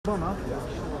Bana.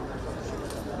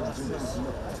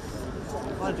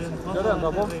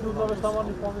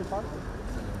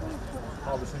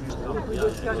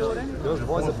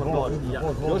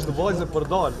 Još dvojze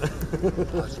pardon.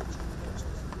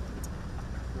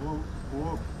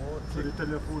 Për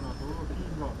telefonat,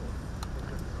 kinga.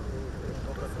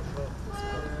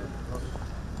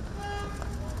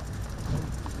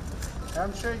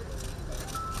 Handshake.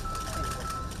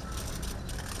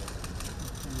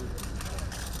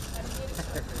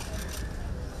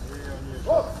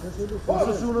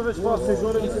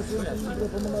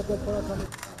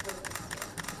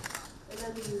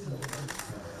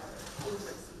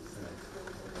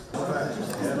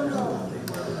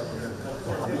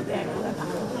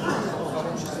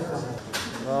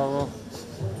 Bravo.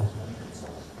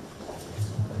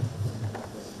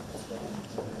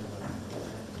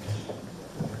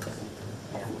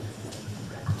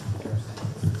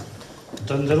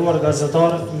 Të nderuar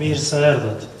gazetarë, mirë se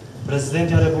erdhët.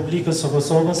 Presidenti i Republikës së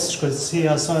Kosovës,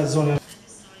 shkëlqësia e saj zonë.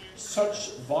 Such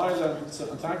violent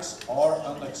attacks are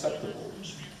unacceptable.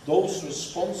 Those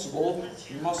responsible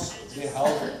must be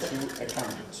held to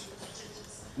account.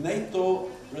 NATO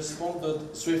responded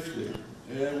swiftly.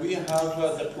 We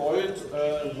have deployed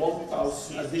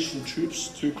 1,000 additional troops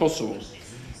to Kosovo.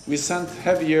 We sent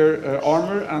heavier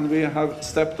armor and we have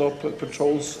stepped up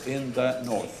patrols in the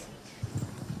north.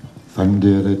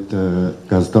 Faleminderit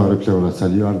gazetarë Plora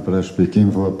Saljar për shpjegim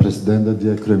për presidentit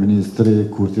dhe kryeministri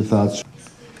kur ti thatë.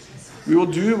 We will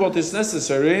do what is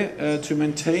necessary to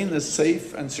maintain a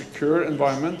safe and secure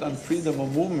environment and freedom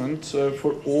of movement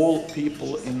for all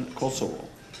people in Kosovo.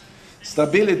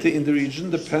 Stability in the region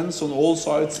depends on all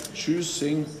sides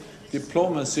choosing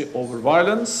diplomacy over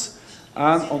violence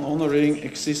and on honoring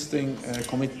existing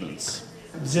commitments.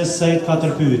 Gjithsejt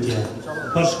 4 pyetje,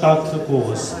 për shkak të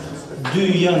kohës. 2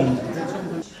 janë.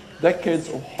 Decades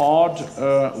of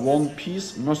hard-won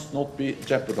peace must not be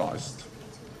jeopardized.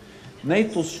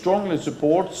 NATO strongly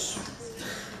supports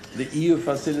the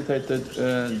EU-facilitated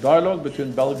dialogue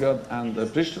between Belgrade and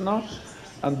Pristina,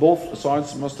 and both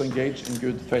sides must engage in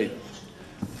good faith.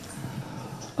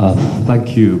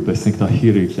 Thank you, Besnik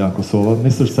Tahiri, Kosovo.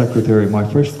 Mr. Secretary, my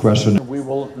first question. We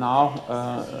are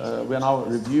now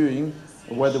reviewing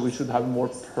whether we should have a more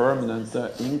permanent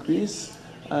increase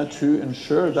to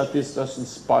ensure that this doesn't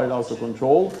spiral out of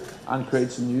control and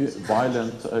creates a new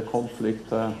violent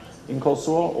conflict in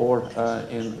Kosovo or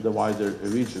in the wider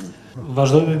region.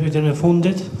 Vazhdojmë me pyetjen e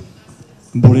fundit.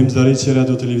 Burim Zariqi,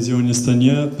 Radio Televizionit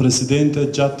 21,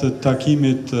 presidente gjatë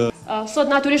takimit. Sot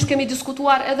natyrisht kemi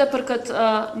diskutuar edhe për këtë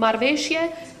marrëveshje,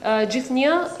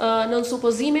 gjithnjë në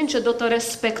supozimin që do të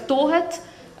respektohet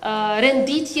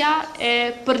renditja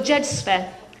e përgjegjësve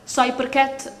sa i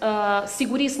përket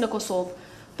sigurisë në Kosovë.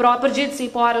 Pra përgjegjësi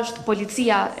i parë është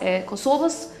policia e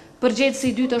Kosovës, përgjegjësi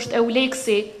i dytë është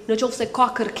EULEX-i nëse ka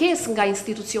kërkesë nga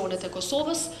institucionet e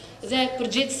Kosovës dhe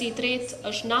përgjegjësi i tretë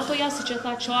është NATO-ja, siç e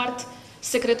tha qartë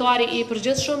sekretari i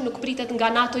përgjithshëm, nuk pritet nga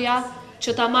NATO-ja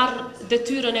që ta marrë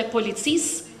detyrën e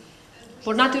policisë,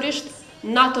 por natyrisht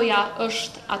NATO-ja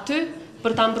është aty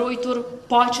për ta mbrojtur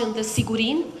paqen dhe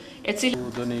sigurinë, e cila